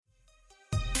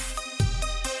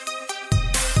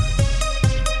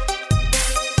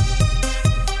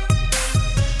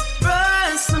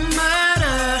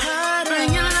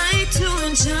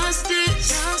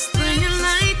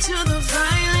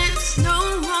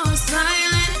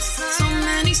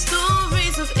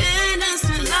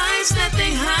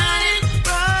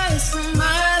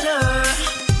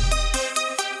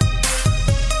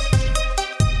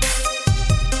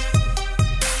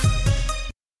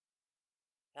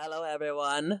Hello,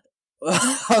 everyone.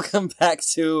 Welcome back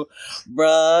to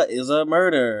Bruh is a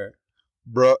Murder.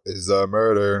 Bruh is a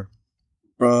murder.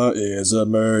 Bruh is a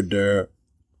murder.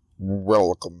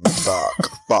 Welcome back.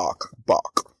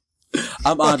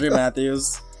 I'm Andre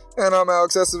Matthews. And I'm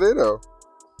Alex Acevedo.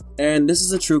 And this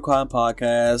is a true crime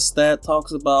podcast that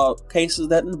talks about cases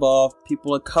that involve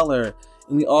people of color.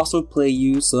 And we also play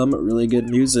you some really good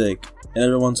music. And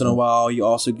every once in a while, you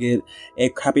also get a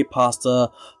crappy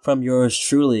pasta from yours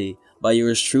truly. By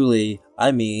yours truly,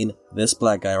 I mean this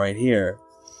black guy right here.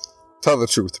 Tell the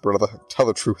truth, brother. Tell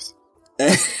the truth.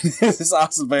 This is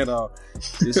Acevedo.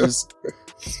 This is...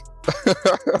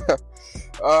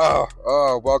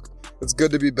 well, it's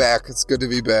good to be back.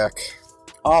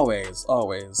 Always.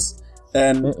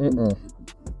 And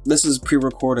this is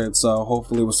pre-recorded, so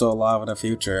hopefully we're still alive in the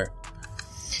future.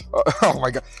 Oh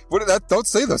my god! Don't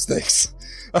say those things.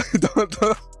 don't.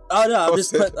 Oh no!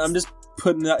 I'm just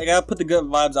putting. I gotta put the good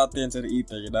vibes out there into the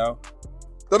ether. You know.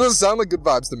 That doesn't sound like good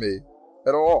vibes to me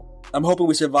at all. I'm hoping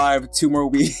we survive 2 more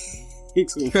weeks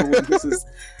before when this is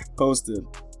posted.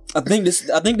 I think this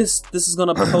is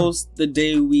gonna post the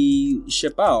day we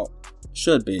ship out.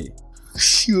 Should be.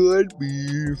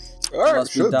 All right.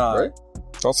 Should die. Right?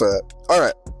 Don't say that. All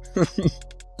right.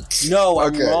 No,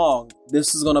 I'm wrong.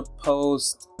 This is gonna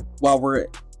post while we're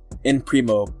in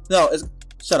Primo. No,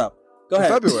 shut up. Go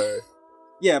ahead. February.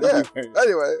 Yeah.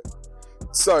 Anyway,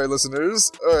 sorry,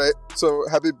 listeners. All right. So,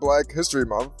 happy Black History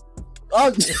Month. Oh,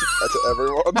 to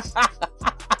everyone.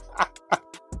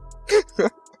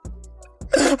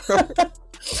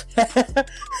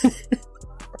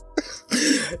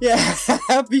 Yeah,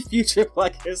 happy future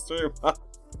Black History Month.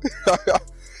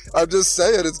 I'm just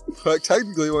saying, it's like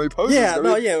technically when we post we're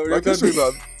Black History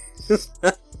Month.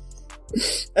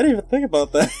 I didn't even think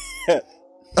about that.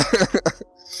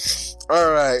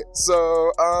 All right,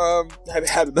 so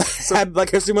happy Black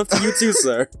History Month to you too,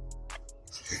 sir.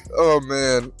 Oh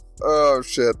man, oh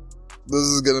shit, this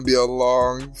is gonna be a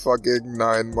long fucking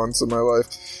 9 months of my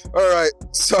life. All right,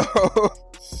 so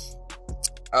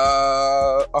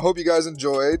I hope you guys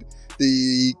enjoyed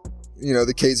the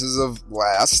cases of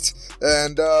last,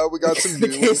 and we got some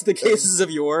the cases of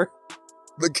yore.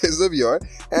 The cases of yore,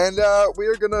 and we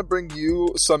are gonna bring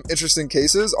you some interesting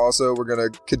cases. Also, we're gonna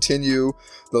continue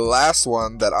the last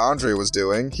one that Andre was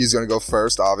doing. He's gonna go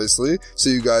first, obviously,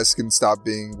 so you guys can stop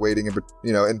being waiting and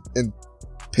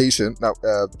impatient. No,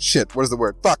 shit. What is the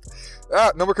word? Fuck.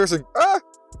 No more cursing.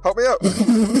 Help me out.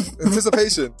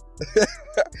 Anticipation.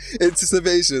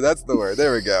 Anticipation. That's the word.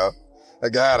 There we go. I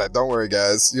got it. Don't worry,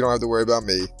 guys. You don't have to worry about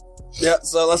me. Yeah,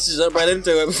 so let's just jump right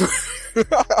into it before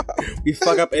we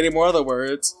fuck up any more other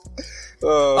words.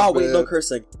 Oh wait, no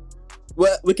cursing.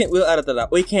 Well, we'll edit that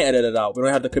out. We can't edit it out. We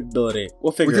don't have the capability.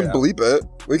 We'll figure it out. We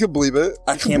can bleep it.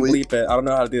 I can't bleep it. I don't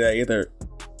know how to do that either.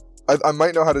 I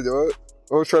might know how to do it.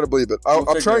 We'll try to bleep it. I'm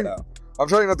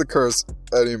trying not to curse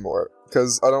anymore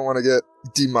because I don't want to get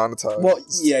demonetized. Well,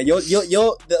 yeah,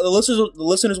 the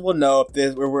listeners will know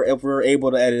if we're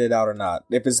able to edit it out or not.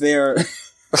 If it's there,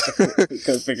 we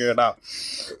can figure it out.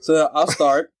 So I'll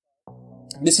start.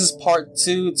 This is part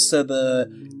 2 to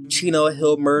the Chino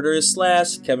Hill murders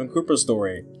 / Kevin Cooper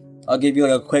story. I'll give you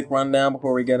a quick rundown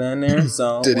before we get in there.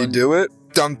 So, did he do it?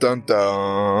 Dun dun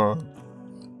dun.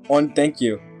 Thank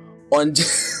you. On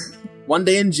one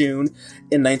day in June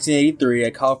in 1983,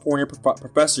 a California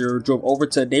professor drove over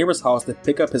to a neighbor's house to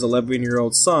pick up his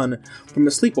 11-year-old son from a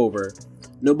sleepover.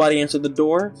 Nobody answered the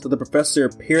door, so the professor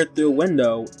peered through a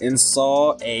window and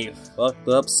saw a fucked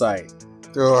up sight.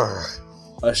 Ugh.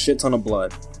 A shit ton of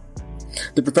blood.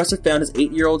 The professor found his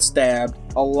 8-year-old stabbed,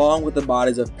 along with the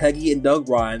bodies of Peggy and Doug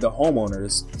Ryan, the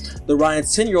homeowners. The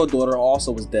Ryan's 10-year-old daughter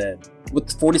also was dead,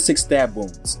 with 46 stab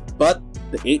wounds. But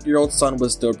the 8-year-old son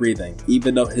was still breathing,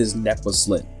 even though his neck was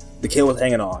slit. The kid was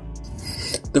hanging on.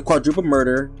 The quadruple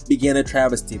murder began a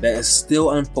travesty that is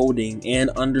still unfolding and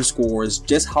underscores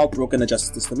just how broken the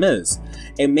justice system is.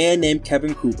 A man named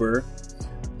Kevin Cooper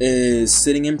is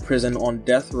sitting in prison on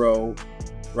death row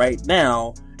right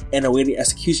now and awaiting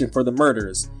execution for the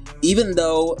murders, even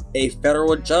though a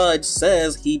federal judge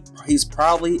says he's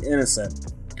probably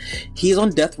innocent. He's on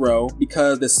death row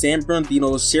because the San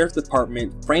Bernardino Sheriff's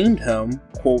Department framed him,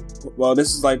 quote, well,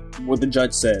 this is like what the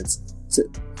judge says.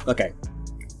 Okay.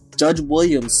 Judge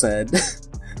Williams said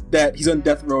that he's on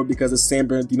death row because the San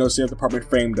Bernardino Sheriff's Department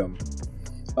framed him.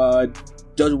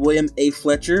 Judge William A.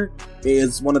 Fletcher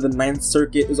is on the Ninth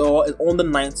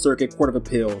Circuit Court of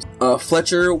Appeals.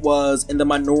 Fletcher was in the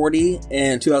minority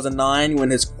in 2009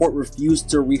 when his court refused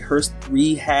to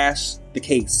rehash the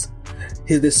case.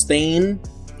 His disdain,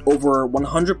 over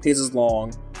 100 pages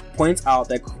long, points out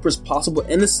that Cooper's possible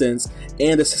innocence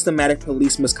and the systematic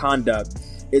police misconduct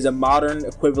is a modern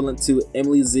equivalent to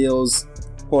Emily Zill's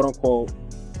quote-unquote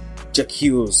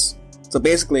j'accuse. So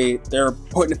basically, they're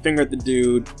pointing a finger at the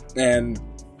dude, and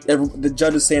the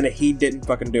judge is saying that he didn't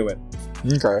fucking do it.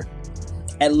 Okay.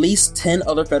 At least 10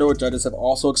 other federal judges have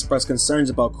also expressed concerns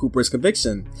about Cooper's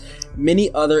conviction.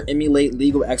 Many other emulate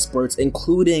legal experts,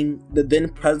 including the then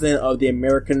president of the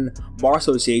American Bar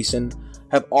Association,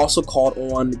 have also called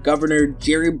on Governor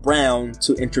Jerry Brown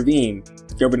to intervene.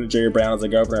 Governor Jerry Brown is the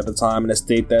governor at the time in a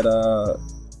state that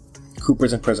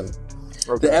Cooper's in prison.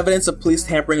 Okay. The evidence of police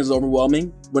tampering is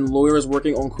overwhelming. When lawyers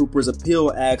working on Cooper's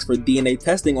appeal asked for DNA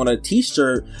testing on a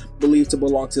t-shirt believed to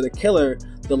belong to the killer,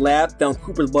 the lab found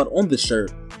Cooper's blood on the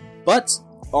shirt. But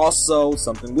also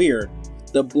something weird.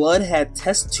 The blood had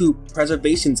test tube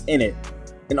preservations in it.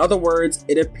 In other words,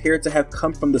 it appeared to have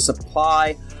come from the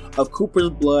supply of Cooper's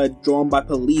blood drawn by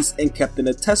police and kept in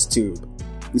a test tube.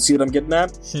 You see what I'm getting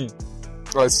at?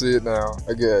 I see it now.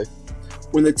 Okay.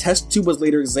 When the test tube was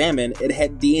later examined, it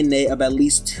had DNA of at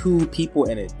least 2 people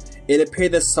in it. It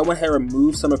appeared that someone had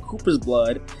removed some of Cooper's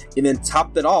blood and then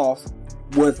topped it off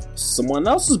with someone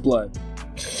else's blood.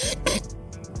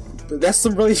 But that's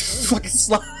some really fucking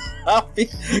sloppy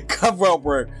cover-up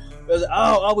work.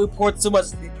 Oh, we poured too much.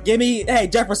 Hey,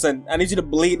 Jefferson, I need you to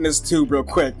bleed in this tube real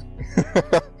quick.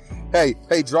 Hey,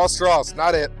 draw straws,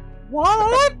 not it.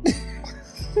 What?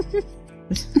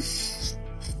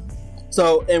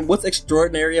 So, and what's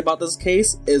extraordinary about this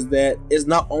case is that it's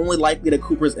not only likely that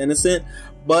Cooper is innocent,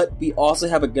 but we also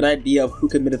have a good idea of who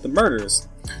committed the murders.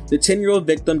 The 10-year-old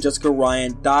victim, Jessica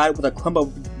Ryan, died with a clump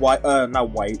of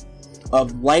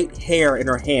light hair in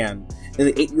her hand, and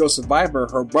the 8-year-old survivor,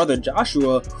 her brother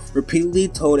Joshua, repeatedly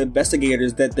told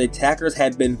investigators that the attackers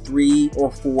had been 3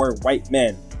 or 4 white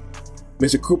men.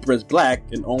 Mr. Cooper is black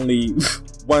and only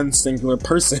one singular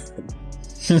person.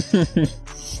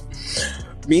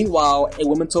 Meanwhile, a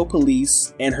woman told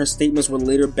police, and her statements were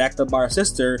later backed up by her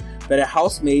sister, that a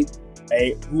housemate,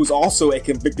 who's also a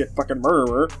convicted fucking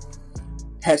murderer,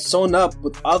 had shown up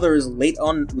with others late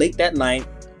that night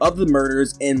of the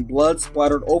murders in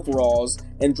blood-splattered overalls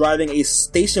and driving a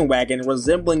station wagon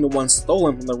resembling the one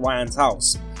stolen from the Ryan's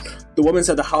house. The woman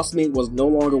said the housemate was no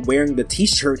longer wearing the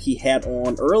t-shirt he had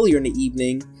on earlier in the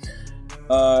evening,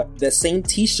 the same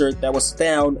t-shirt that was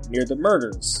found near the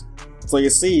murders. So you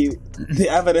see, the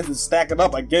evidence is stacking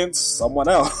up against someone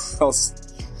else.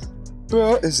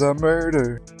 That is a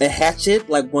murder. A hatchet,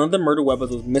 like one of the murder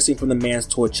weapons, was missing from the man's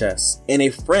toy chest, and a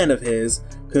friend of his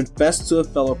confessed to a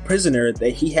fellow prisoner that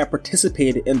he had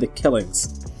participated in the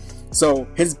killings. So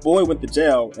his boy went to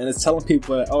jail and is telling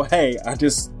people that, oh hey, I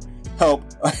just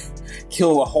helped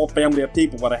kill a whole family of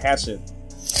people with a hatchet.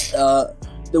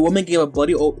 The woman gave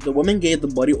the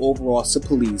bloody overalls to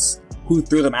police, who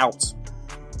threw them out.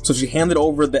 So she handed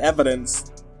over the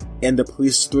evidence, and the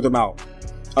police threw them out.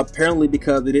 Apparently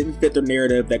because they didn't fit their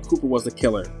narrative that Cooper was the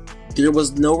killer. There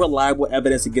was no reliable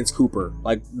evidence against Cooper,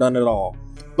 like none at all.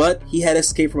 But he had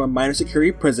escaped from a minor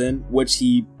security prison, which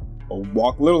he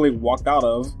literally walked out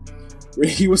of, where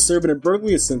he was serving a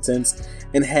burglary sentence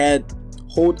and it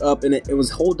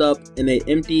was holed up in an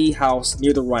empty house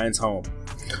near the Ryan's home.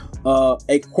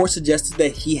 A court suggested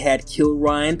that he had killed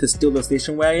Ryan to steal the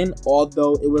station wagon,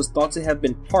 although it was thought to have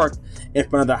been parked in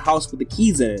front of the house with the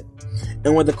keys in it.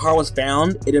 And when the car was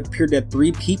found, it appeared that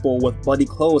 3 people with bloody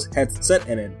clothes had sat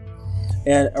in it.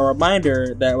 And a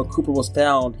reminder that when Cooper was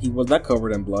found, he was not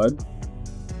covered in blood.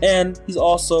 And he's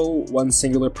also one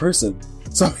singular person,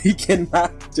 so he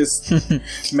cannot just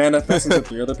manifest into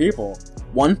 3 other people.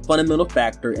 One fundamental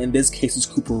factor in this case is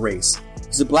Cooper's race.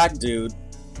 He's a black dude,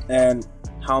 and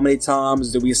how many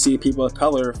times do we see people of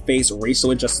color face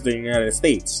racial injustice in the United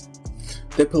States?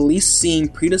 The police seem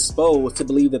predisposed to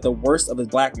believe that the worst of the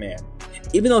black man.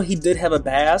 Even though he did have a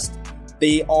past,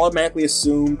 they automatically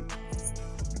assumed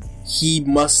he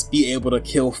must be able to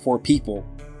kill 4 people.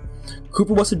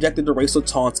 Cooper was subjected to racial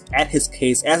taunts as his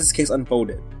case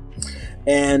unfolded.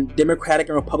 And Democratic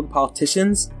and Republican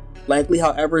politicians likely,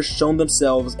 however, shown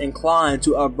themselves inclined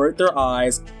to avert their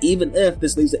eyes, even if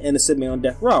this leaves an innocent man on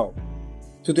death row.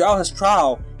 So throughout his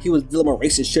trial, he was dealing with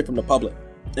racist shit from the public.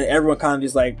 And everyone kind of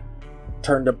just like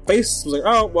turned their face, was like,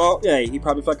 oh, well, yeah, he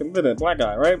probably fucking did it, black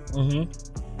guy, right? Mm-hmm.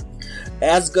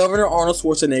 As Governor Arnold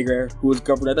Schwarzenegger, who was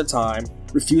governor at the time,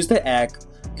 refused to act,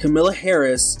 Kamala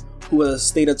Harris, who was a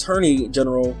state attorney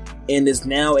general and is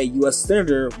now a U.S.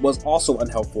 senator, was also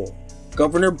unhelpful.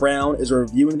 Governor Brown is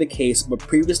reviewing the case, but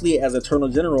previously as Attorney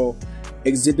General,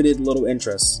 exhibited little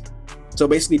interest. So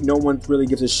basically, no one really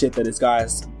gives a shit that this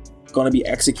guy's going to be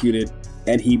executed,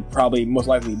 and he probably most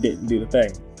likely didn't do the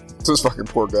thing. This fucking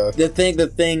poor guy. The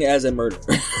thing as a murder.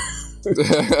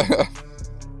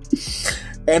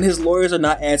 And his lawyers are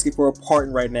not asking for a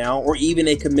pardon right now, or even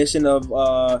a commission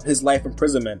of his life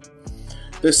imprisonment.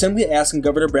 They're simply asking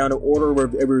Governor Brown to order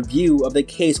a review of the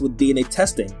case with DNA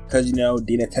testing, because,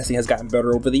 DNA testing has gotten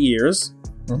better over the years,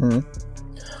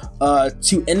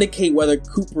 to indicate whether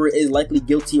Cooper is likely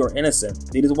guilty or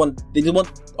innocent. They just want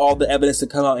all the evidence to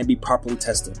come out and be properly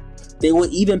tested. They will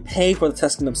even pay for the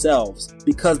testing themselves,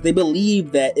 because they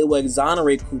believe that it will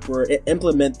exonerate Cooper and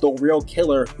implement the real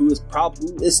killer who is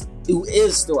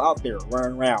still out there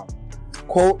running around.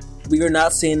 Quote, we are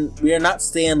not saying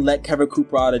let Kevin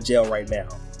Cooper out of jail right now.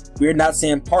 We are not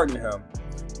saying pardon him,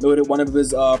 noted one of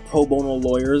his pro bono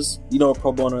lawyers. You know what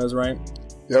pro bono is, right?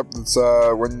 Yep, it's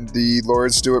when the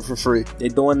lawyers do it for free. They're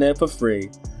doing that for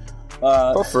free.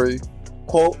 For free.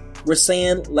 Quote, we're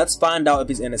saying let's find out if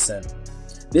he's innocent.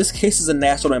 This case is a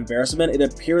national embarrassment. It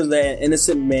appears that an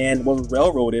innocent man was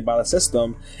railroaded by the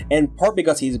system, in part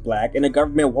because he's black, and the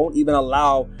government won't even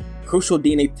allow crucial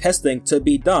DNA testing to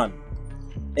be done.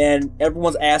 And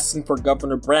everyone's asking for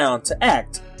Governor Brown to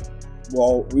act.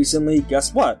 Well, recently,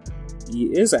 guess what? He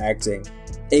is acting.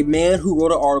 A man who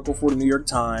wrote an article for the New York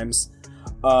Times,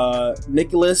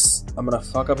 Nicholas, I'm gonna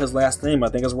fuck up his last name, I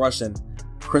think it's Russian.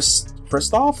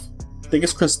 Christoph? I think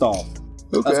it's Christoph.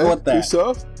 Okay, let's go with that.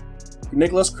 Christoph?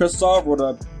 Nicholas Christoph wrote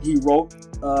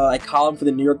a column for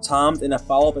the New York Times in a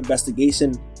follow-up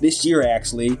investigation this year,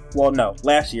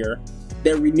 last year,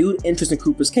 that renewed interest in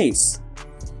Cooper's case.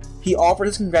 He offered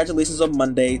his congratulations on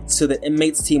Monday to the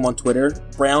inmates team on Twitter.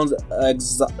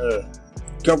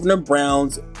 Governor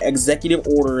Brown's executive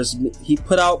orders, he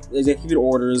put out executive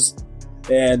orders,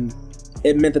 and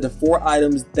it meant that the 4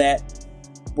 items that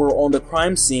were on the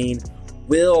crime scene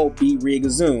will be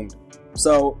re-exhumed.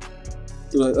 So,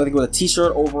 I think it was a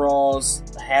t-shirt, overalls,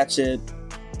 a hatchet,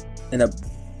 and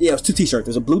it was 2 t-shirts.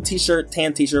 There's a blue t-shirt,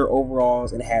 tan t-shirt,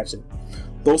 overalls, and a hatchet.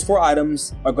 Those 4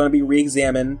 items are going to be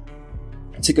re-examined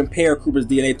to compare Cooper's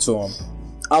DNA to him.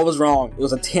 I was wrong. It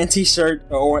was a tan t-shirt,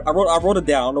 or I wrote it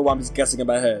down. I don't know why I'm just guessing in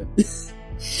my head.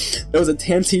 It was a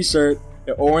tan t-shirt,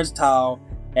 an orange towel,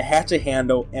 a hatchet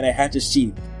handle, and a hatchet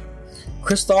sheath.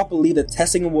 Christoph believed that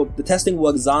the testing will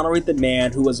exonerate the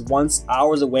man who was once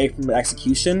hours away from the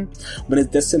execution when his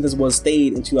death sentence was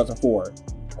stayed in 2004.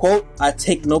 Quote, I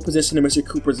take no position in Mr.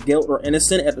 Cooper's guilt or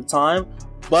innocence at the time,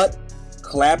 but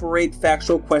collaborate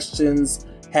factual questions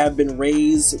have been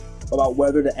raised about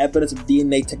whether the evidence of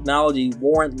DNA technology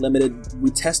warrant limited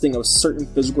retesting of certain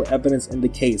physical evidence in the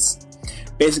case.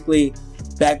 Basically,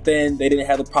 back then, they didn't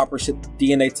have the proper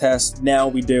DNA test. Now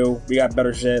we do. We got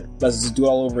better shit. Let's just do it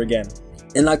all over again.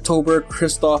 In October,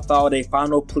 Christoph filed a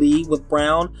final plea with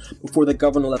Brown before the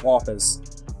governor left office.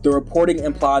 The reporting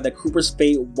implied that Cooper's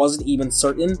fate wasn't even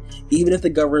certain, even if the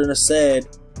governor said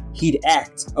he'd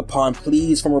act upon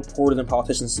pleas from reporters and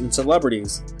politicians and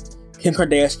celebrities. Kim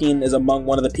Kardashian is among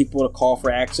one of the people to call for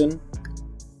action,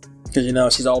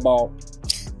 because, she's all about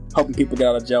helping people get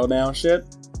out of jail now and shit.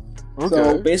 Okay.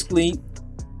 So basically,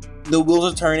 the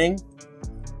wheels are turning.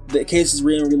 The case is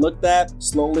being re-looked at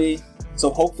slowly.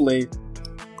 So hopefully,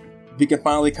 they can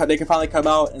finally come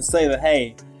out and say that,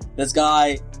 hey, this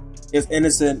guy is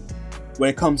innocent when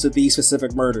it comes to these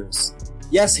specific murders.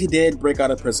 Yes, he did break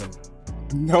out of prison.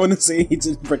 No one is saying he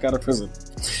didn't break out of prison.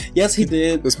 Yes, he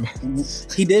did.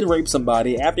 He did rape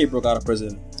somebody after he broke out of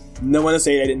prison. No one is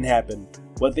saying that didn't happen.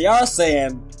 What they are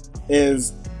saying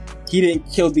is he didn't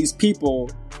kill these people.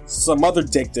 Some other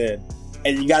dick did,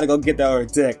 and you gotta go get that other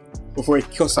dick before he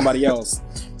kills somebody else,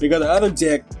 because the other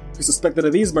dick who's suspected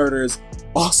of these murders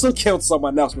also killed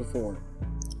someone else before.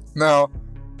 Now,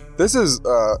 this is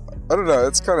I don't know,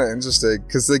 it's kind of interesting,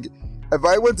 because if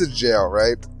I went to jail,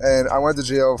 right, and I went to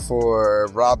jail for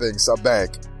robbing a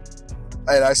bank,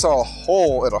 and I saw a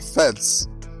hole in a fence,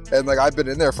 and I've been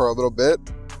in there for a little bit,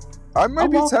 I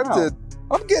might be tempted.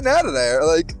 I'm getting out of there.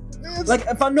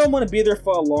 If I know I'm gonna be there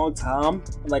for a long time,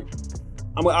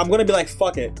 I'm gonna be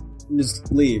fuck it, and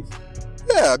just leave.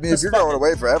 Yeah, I mean, if you're going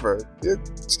away forever, you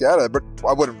just gotta. But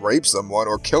I wouldn't rape someone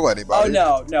or kill anybody.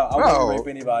 Oh no, I wouldn't rape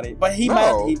anybody. But I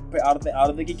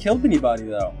don't think he killed anybody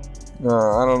though. No,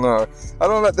 I don't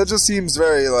know. That just seems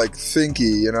very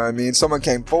thinky. You know what I mean? Someone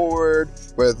came forward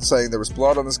with saying there was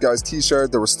blood on this guy's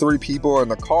t-shirt. There was 3 people in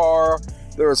the car.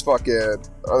 There was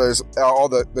there's all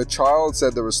the child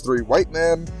said there was 3 white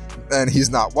men, and he's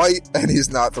not white, and he's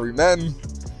not 3 men.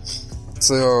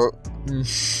 So,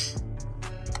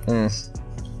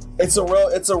 It's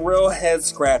a real head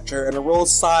scratcher and a real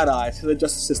side eye to the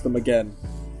justice system again.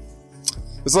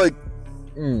 It's all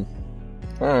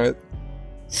right.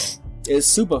 It's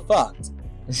super fucked.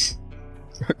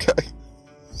 Okay.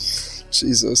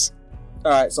 Jesus.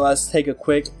 All right, so let's take a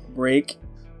quick break.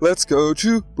 Let's go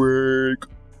to break.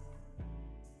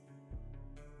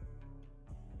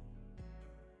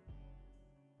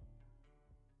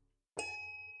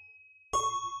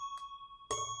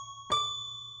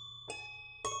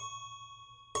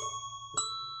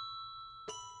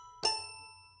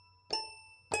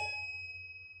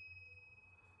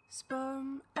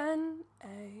 Sperm and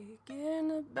egg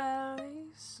in a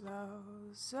belly slow,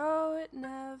 so it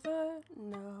never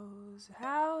knows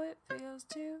how it feels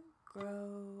to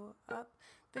grow up.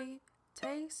 Feet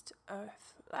taste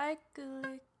earth like a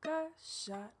liquor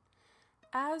shot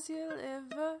as your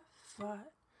liver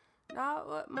fought, not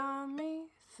what mommy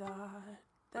thought.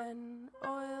 Then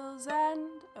oils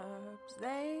and herbs,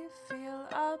 they feel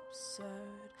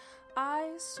absurd.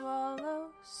 I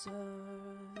swallow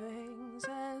servings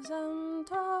as I'm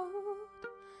told.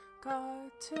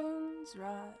 Cartoons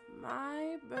rot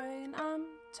my brain, I'm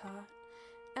taught.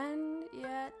 And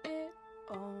yet it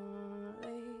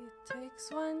only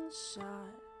takes one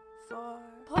shot for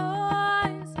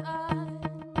poison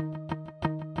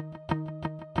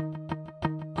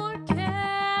or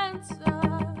cancer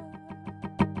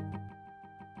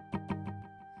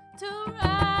to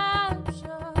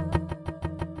rapture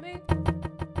me.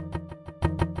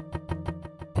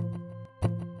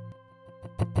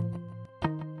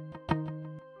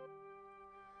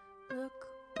 Look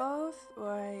both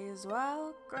ways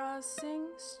while crossing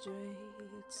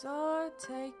streets, or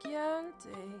take your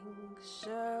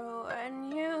tincture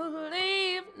when you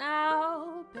leave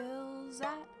now. Pills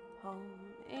at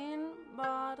home in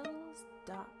bottles,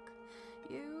 doc.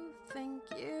 You think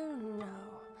you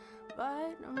know,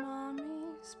 but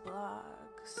mommy's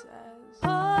blog says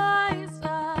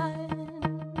poison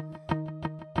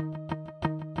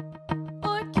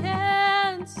or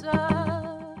cancer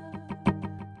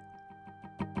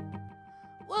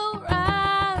will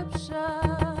rapture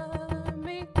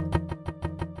me.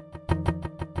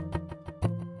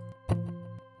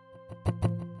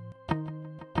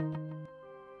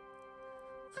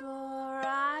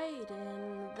 Fluoride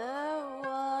in the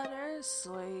water,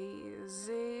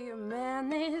 sleazy. Man,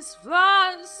 this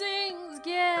flossing's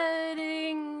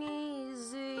getting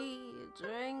easy.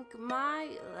 Drink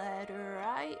my letter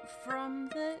right from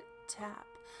the tap,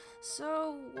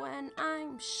 so when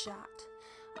I'm shot,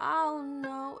 I'll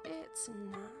know it's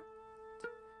not.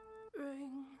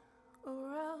 Ring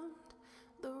around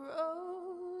the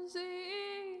rosy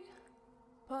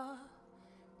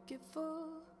pocket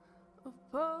full of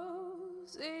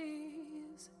posies.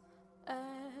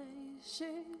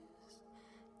 Ashes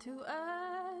to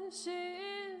ashes,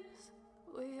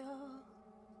 we all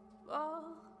fall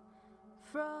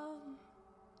from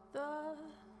the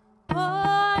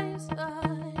poison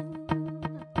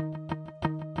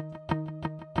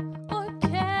or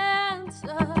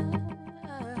cancer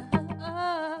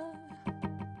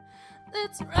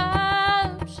that's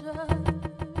raptured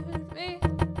me.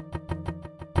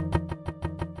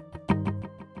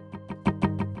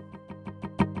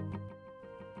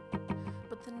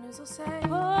 But the news will say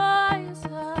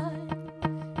poison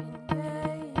in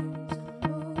games and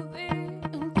movies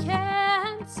and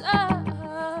cancer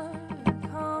in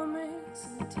comics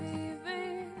and TV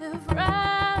have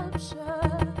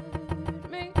raptured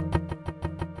me.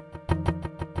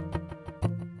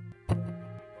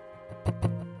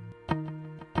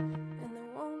 And they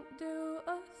won't do a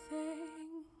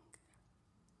thing.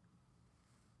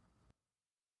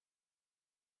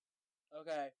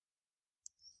 Okay.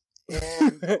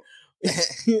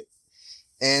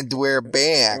 And we're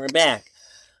back. We're back.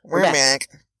 We're back.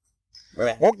 We're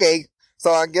back. Okay,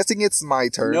 so I'm guessing it's my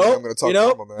turn. Nope. And I'm going to talk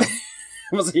normal now.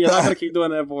 You're not gonna keep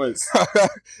doing that voice.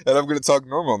 And I'm going to talk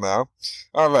normal now.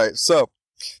 All right, so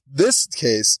this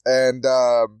case, and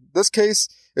this case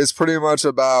is pretty much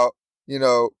about,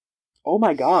 Oh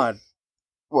my god.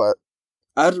 what?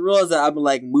 I just realized that I've been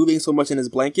like moving so much in this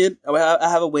blanket. I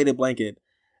have a weighted blanket.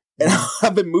 And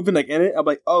I've been moving like in it. I'm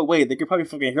like, oh wait, they could probably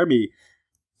fucking hear me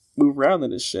move around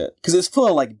in this shit. Because it's full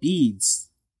of like beads.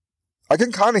 I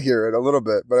can kind of hear it a little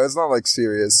bit, but it's not like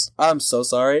serious. I'm so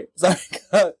sorry. Sorry.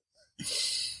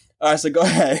 Alright, so go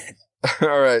ahead.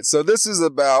 All right, so this is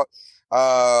about,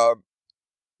 if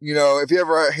you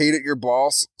ever hated your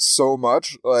boss so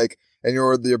much, like, and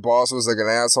your boss was like an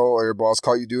asshole, or your boss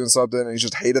caught you doing something and you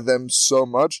just hated them so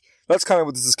much, that's kind of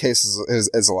what this case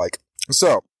is like.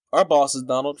 So, our boss is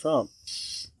Donald Trump.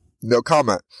 no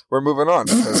comment. We're moving on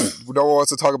because no one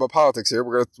wants to talk about politics here.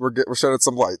 We're shedding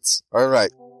some lights. All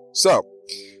right. So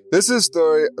this is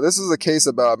a case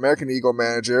about American Eagle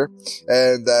manager,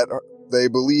 and that they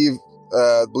believe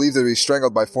to be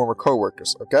strangled by former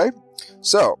coworkers. Okay.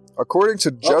 So According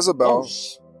to Jezebel...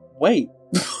 Wait.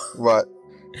 What?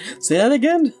 Say that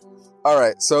again? All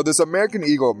right, so this American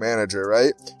Eagle manager,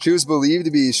 right? She was believed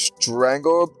to be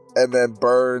strangled and then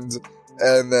burned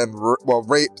and then,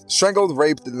 raped. Strangled,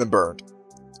 raped, and then burned.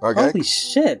 Okay? Holy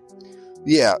shit.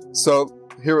 Yeah, so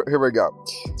here we go.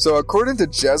 So according to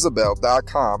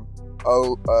Jezebel.com,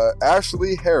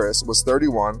 Ashley Harris was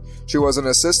 31. She was an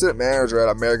assistant manager at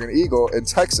American Eagle in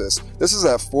Texas. This is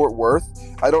at Fort Worth.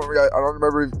 I don't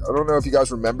know if you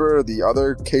guys remember the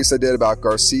other case I did about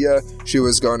Garcia. She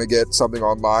was going to get something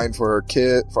online for her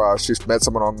kid. She met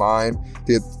someone online,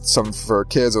 did something for her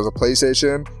kids. It was a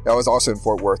PlayStation. That was also in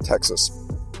Fort Worth, Texas.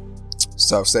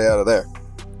 So stay out of there.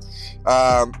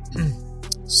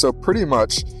 So pretty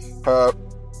much, her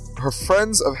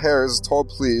friends of Harris told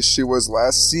police she was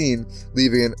last seen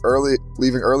leaving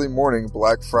early morning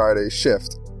Black Friday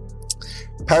shift.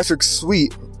 Patrick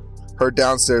Sweet, her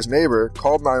downstairs neighbor,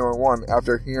 called 911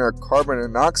 after hearing a carbon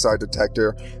monoxide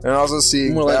detector and also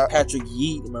seeing more like Patrick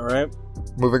Yeet, am I right?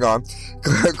 Moving on,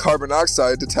 carbon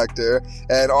monoxide detector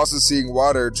and also seeing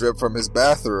water drip from his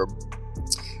bathroom.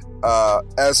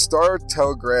 As Star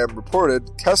Telegram reported,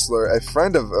 Kessler, a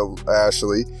friend of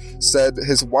Ashley, said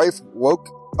his wife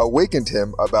awakened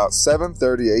him about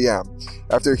 7:30 a.m.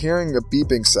 after hearing a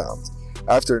beeping sound,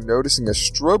 after noticing a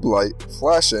strobe light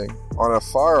flashing on a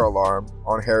fire alarm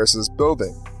on Harris's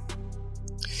building.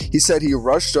 He said he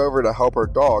rushed over to help her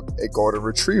dog, a golden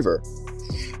retriever.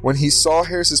 When he saw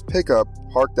Harris's pickup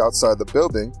parked outside the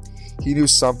building, he knew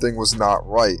something was not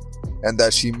right and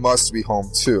that she must be home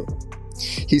too.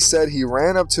 He said he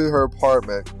ran up to her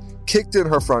apartment, kicked in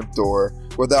her front door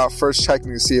without first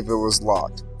checking to see if it was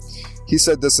locked. He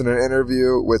said this in an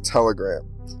interview with Telegram.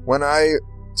 When I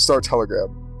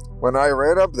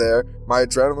ran up there, my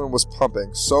adrenaline was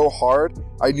pumping so hard,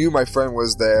 I knew my friend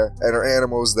was there and her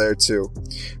animal was there too.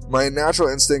 My natural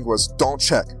instinct was, don't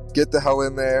check, get the hell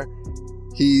in there.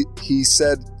 He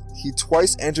said he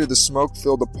twice entered the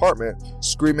smoke-filled apartment,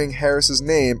 screaming Harris's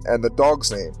name and the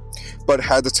dog's name, but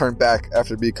had to turn back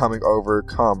after becoming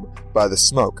overcome by the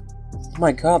smoke. Oh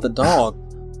my god, the dog.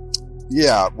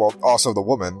 Yeah, well, also the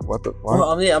woman. What?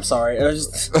 Well, yeah, I'm sorry. It was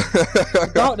just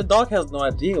the dog has no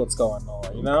idea what's going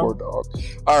on, you know? Poor dog.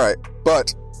 Alright,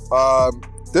 but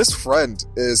this friend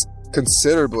is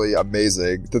considerably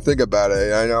amazing to think about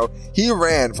it. I know he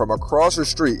ran from across the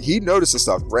street. He noticed this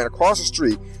stuff, ran across the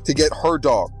street to get her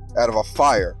dog out of a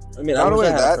fire. I mean, I don't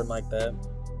have a friend like that.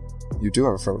 You do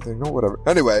have a friend with him, no, whatever.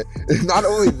 Anyway, not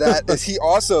only that, is he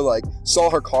also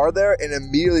saw her car there and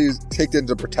immediately kicked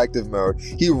into protective mode.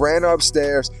 He ran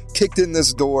upstairs, kicked in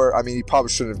this door. I mean, he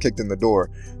probably shouldn't have kicked in the door,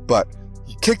 but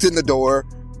he kicked in the door,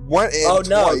 went in. Oh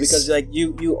no, because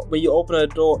you when you open a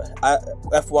door,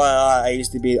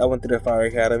 FYI, I went to the fire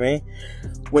academy.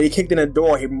 When he kicked in the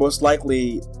door, he most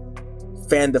likely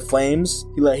fanned the flames.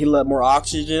 He let more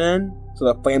oxygen in, so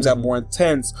the flames got more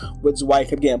intense, which is why he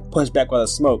kept getting pushed back by the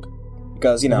smoke.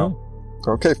 Because, you know.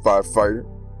 Okay, firefighter.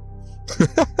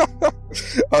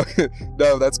 Okay,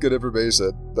 no, that's good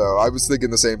information, though. I was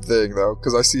thinking the same thing, though,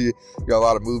 because I see a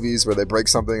lot of movies where they break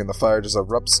something and the fire just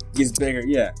erupts. Gets bigger,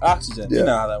 yeah. Oxygen. Yeah. You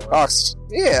know how that works. Oxygen.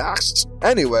 Yeah, oxygen.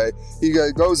 Anyway, he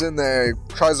goes in there,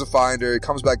 tries to find her, he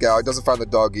comes back out, he doesn't find the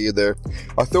dog either.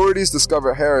 Authorities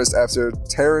discover Harris after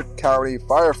Tarrant County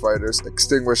firefighters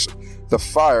extinguished the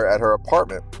fire at her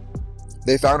apartment.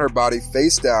 They found her body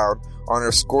face down on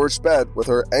her scorched bed with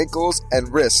her ankles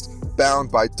and wrists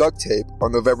bound by duct tape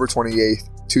on November 28th,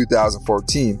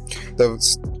 2014,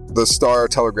 the Star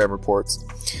Telegram reports.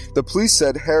 The police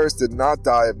said Harris did not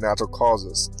die of natural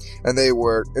causes, and they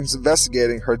were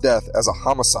investigating her death as a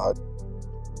homicide.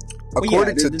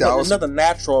 According to Dallas... There's nothing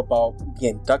natural about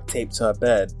getting duct taped to a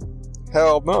bed.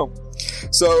 Hell no.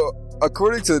 So,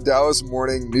 according to the Dallas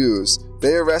Morning News,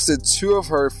 they arrested two of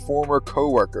her former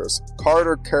co-workers,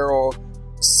 Carter Carroll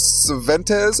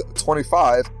Cervantes,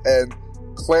 25, and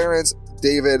Clarence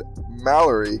David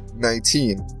Mallory,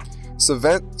 19.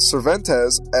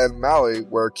 Cervantes and Mallory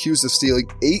were accused of stealing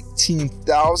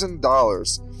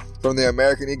 $18,000 from the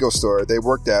American Eagle store they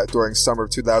worked at during summer of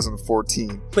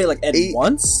 2014. Wait, at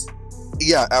once?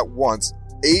 Yeah, at once.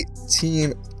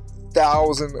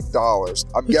 $18,000.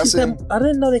 I'm guessing... I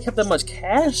didn't know they kept that much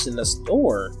cash in the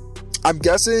store. I'm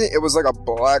guessing it was a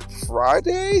Black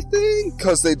Friday thing,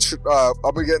 because they,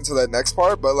 I'll be getting to that next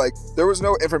part, but there was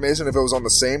no information if it was on the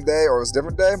same day or it was a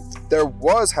different day. There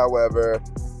was, however,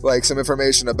 some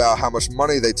information about how much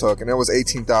money they took, and it was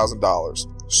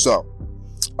 $18,000. So,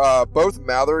 both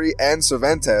Mallory and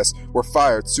Cervantes were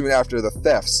fired soon after the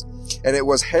thefts, and it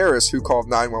was Harris who called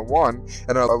 911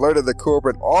 and alerted the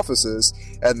corporate offices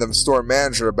and the store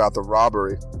manager about the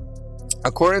robbery.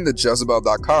 According to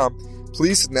Jezebel.com,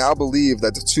 police now believe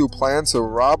that the two planned to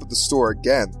rob the store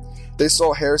again. They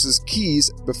stole Harris's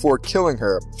keys before killing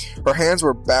her. Her hands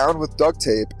were bound with duct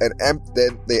tape, and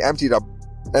then they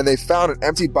found an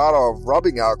empty bottle of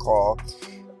rubbing alcohol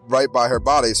right by her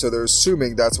body, so they're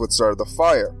assuming that's what started the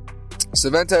fire.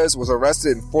 Cervantes was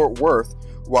arrested in Fort Worth,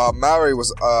 while Mallory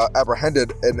was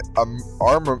apprehended in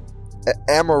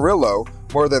Amarillo,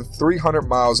 more than 300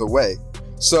 miles away.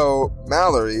 So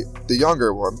Mallory, the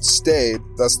younger one, stayed.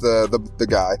 That's the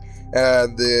guy,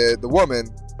 and the woman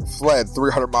fled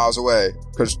 300 miles away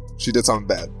because she did something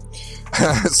bad.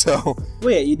 So,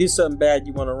 wait, you do something bad,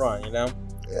 you want to run, you know?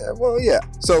 Yeah, well, yeah.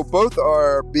 So both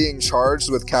are being charged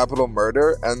with capital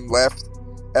murder and theft,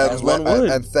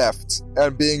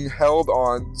 and being held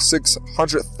on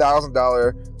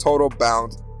 $600,000 total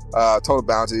bounty.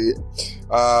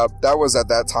 That was at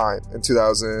that time in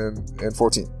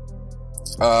 2014.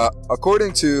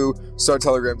 According to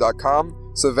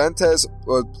StarTelegram.com, Cervantes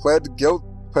pled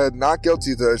not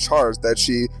guilty to the charge that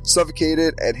she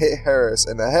suffocated and hit Harris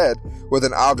in the head with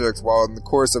an object while in the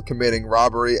course of committing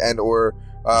robbery and or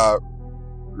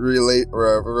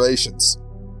relations.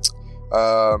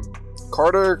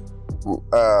 Carter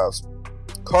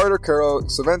Carol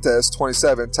Cervantes,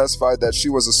 27, testified that she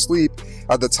was asleep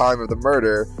at the time of the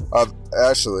murder of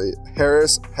Ashley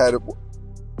Harris. Do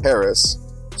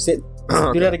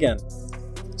that again.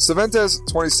 Cervantes,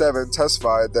 27,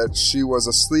 testified that she was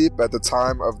asleep at the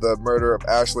time of the murder of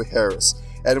Ashley Harris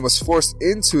and was forced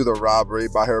into the robbery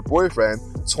by her boyfriend,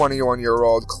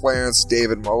 21-year-old Clarence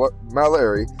David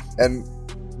Mallory, and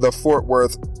the Fort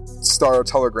Worth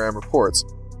Star-Telegram reports.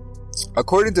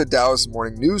 According to Dallas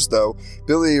Morning News, though,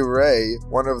 Billy Ray,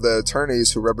 one of the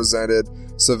attorneys who represented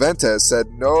Cervantes,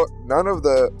 said none of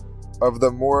the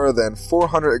more than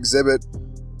 400 exhibits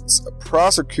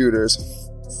prosecutors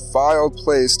filed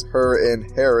placed her in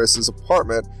Harris's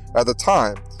apartment at the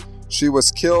time. She was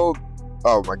killed.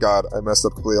 Oh my God, I messed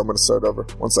up completely. I'm going to start over.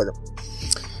 1 second.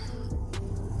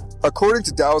 According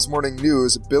to Dallas Morning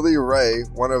News, Billy Ray,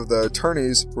 one of the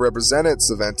attorneys who represented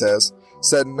Cervantes,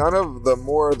 said none of the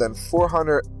more than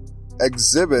 400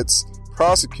 exhibits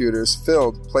prosecutors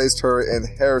placed her in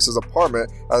Harris's apartment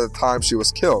at the time she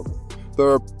was killed.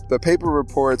 The paper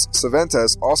reports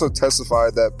Cervantes also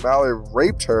testified that Mallory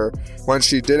raped her when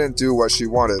she didn't do what she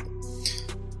wanted.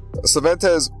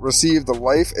 Cervantes received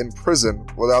life in prison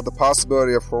without the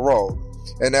possibility of parole.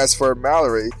 And as for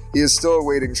Mallory, he is still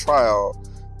awaiting trial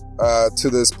to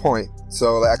this point.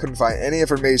 So I couldn't find any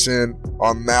information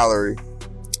on Mallory,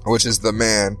 which is the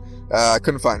man. I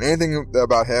couldn't find anything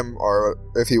about him or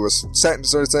if he was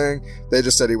sentenced or anything. They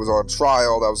just said he was on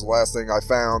trial. That was the last thing I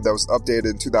found. That was updated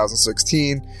in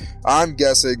 2016. I'm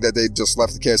guessing that they just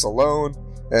left the case alone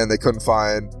and they couldn't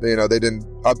find, they didn't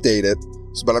update it.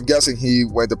 But I'm guessing he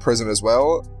went to prison as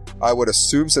well. I would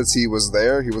assume since he was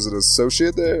there, he was an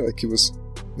associate there. Like he was,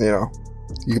 you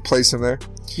could place him there.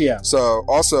 Yeah. So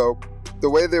also, the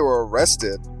way they were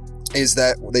arrested is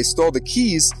that they stole the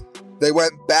keys. They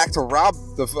went back to rob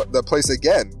the place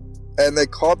again, and they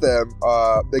caught them.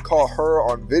 They caught her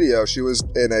on video. She was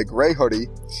in a gray hoodie,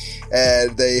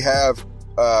 and they have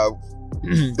a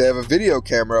video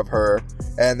camera of her.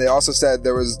 And they also said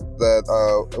there was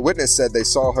a witness said they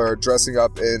saw her dressing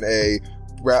up in a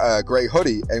gray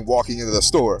hoodie and walking into the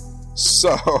store.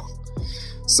 So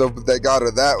they got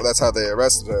her that. That's how they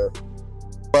arrested her.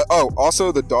 But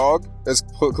also the dog is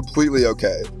completely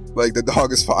okay. Like the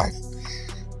dog is fine.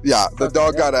 Yeah, the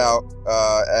dog got out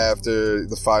after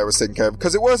the fire was taken care of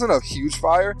because it wasn't a huge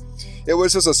fire. It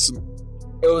was just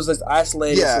It was just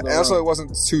isolated. Yeah, and also it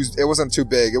wasn't too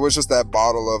big. It was just that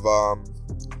bottle of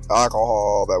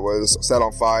alcohol that was set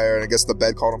on fire, and I guess the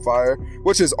bed caught on fire,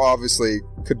 which is obviously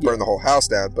could burn the whole house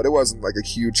down, but it wasn't like a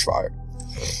huge fire.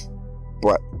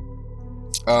 But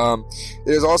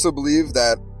it is also believed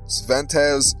that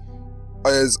Cervantes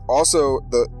is also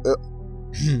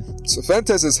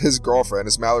Cervantes is his girlfriend,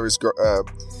 is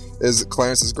is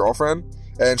Clarence's girlfriend,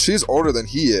 and she's older than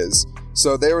he is.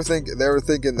 So they were thinking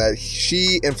that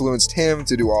she influenced him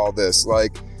to do all this,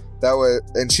 like that way,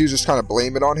 and she was just trying to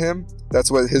blame it on him.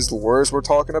 That's what his lawyers were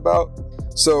talking about.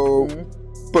 So,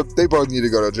 but they both need to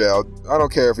go to jail. I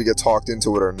don't care if you get talked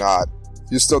into it or not.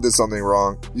 You still did something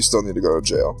wrong. You still need to go to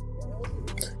jail.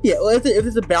 Yeah, well, if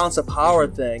it's a balance of power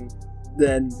thing,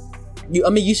 then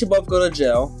you should both go to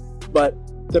jail. But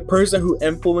the person who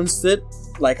influenced it,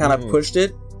 like kind of pushed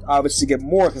it, obviously get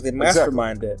more because they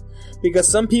masterminded it. Because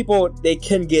some people, they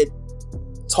can get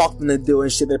talked into doing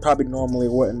shit they probably normally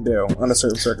wouldn't do under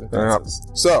certain circumstances.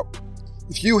 So,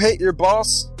 if you hate your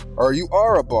boss, or you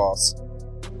are a boss,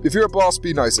 if you're a boss,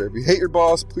 be nicer. If you hate your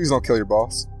boss, please don't kill your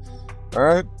boss. All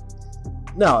right.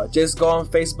 No, just go on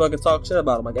Facebook and talk shit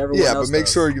about him like everyone else. Yeah, but make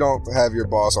does. sure you don't have your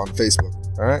boss on Facebook.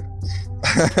 All right.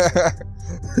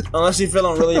 Unless you're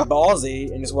feeling really ballsy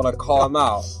and just want to call him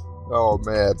out. Oh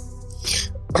man.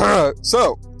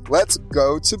 So let's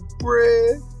go to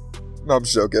break. No, I'm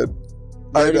joking.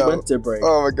 We I already know. went to break.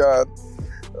 Oh my god.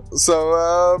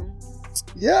 So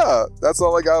yeah, that's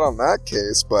all I got on that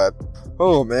case. But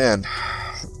oh man,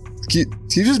 can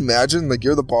you just imagine like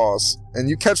you're the boss and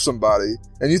you catch somebody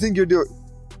and you think you're doing?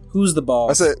 Who's the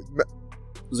boss? I said, it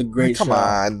was a great come show.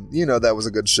 on, you know that was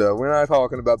a good show. We're not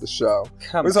talking about the show.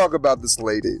 We're talking about this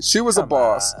lady. She was a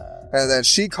boss, and then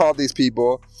she called these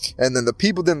people, and then the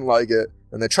people didn't like it,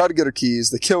 and they tried to get her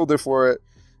keys. They killed her for it,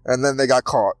 and then they got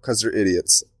caught because they're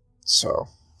idiots. So.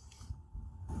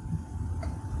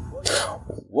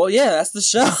 Well, yeah, that's the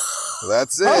show.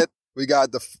 That's it.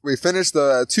 We finished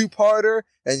the 2-parter,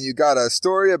 and you got a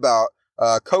story about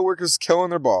coworkers killing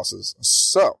their bosses.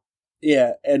 So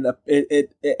Yeah, and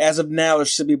it as of now it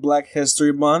should be Black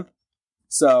History Month.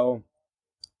 So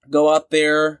go out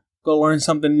there, go learn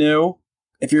something new.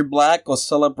 If you're black, go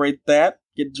celebrate that.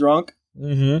 Get drunk.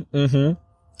 Make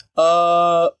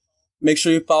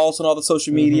sure you follow us on all the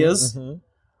social medias.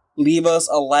 Leave us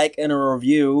a like and a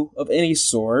review of any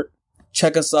sort.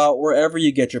 Check us out wherever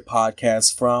you get your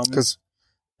podcasts from.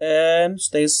 And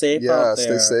stay safe out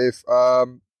there. Stay safe.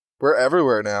 We're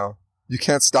everywhere now. You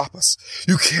can't stop us.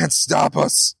 You can't stop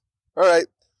us. All right.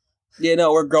 Yeah,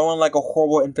 no, we're growing like a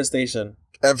horrible infestation.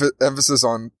 Emphasis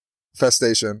on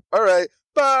festation. All right.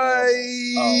 Bye.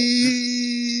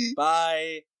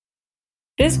 Bye.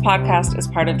 This podcast is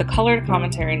part of the Colored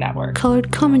Commentary Network.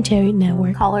 Colored Commentary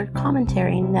Network. Colored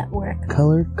Commentary Network.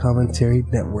 Colored Commentary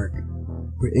Network,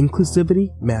 where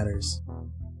inclusivity matters.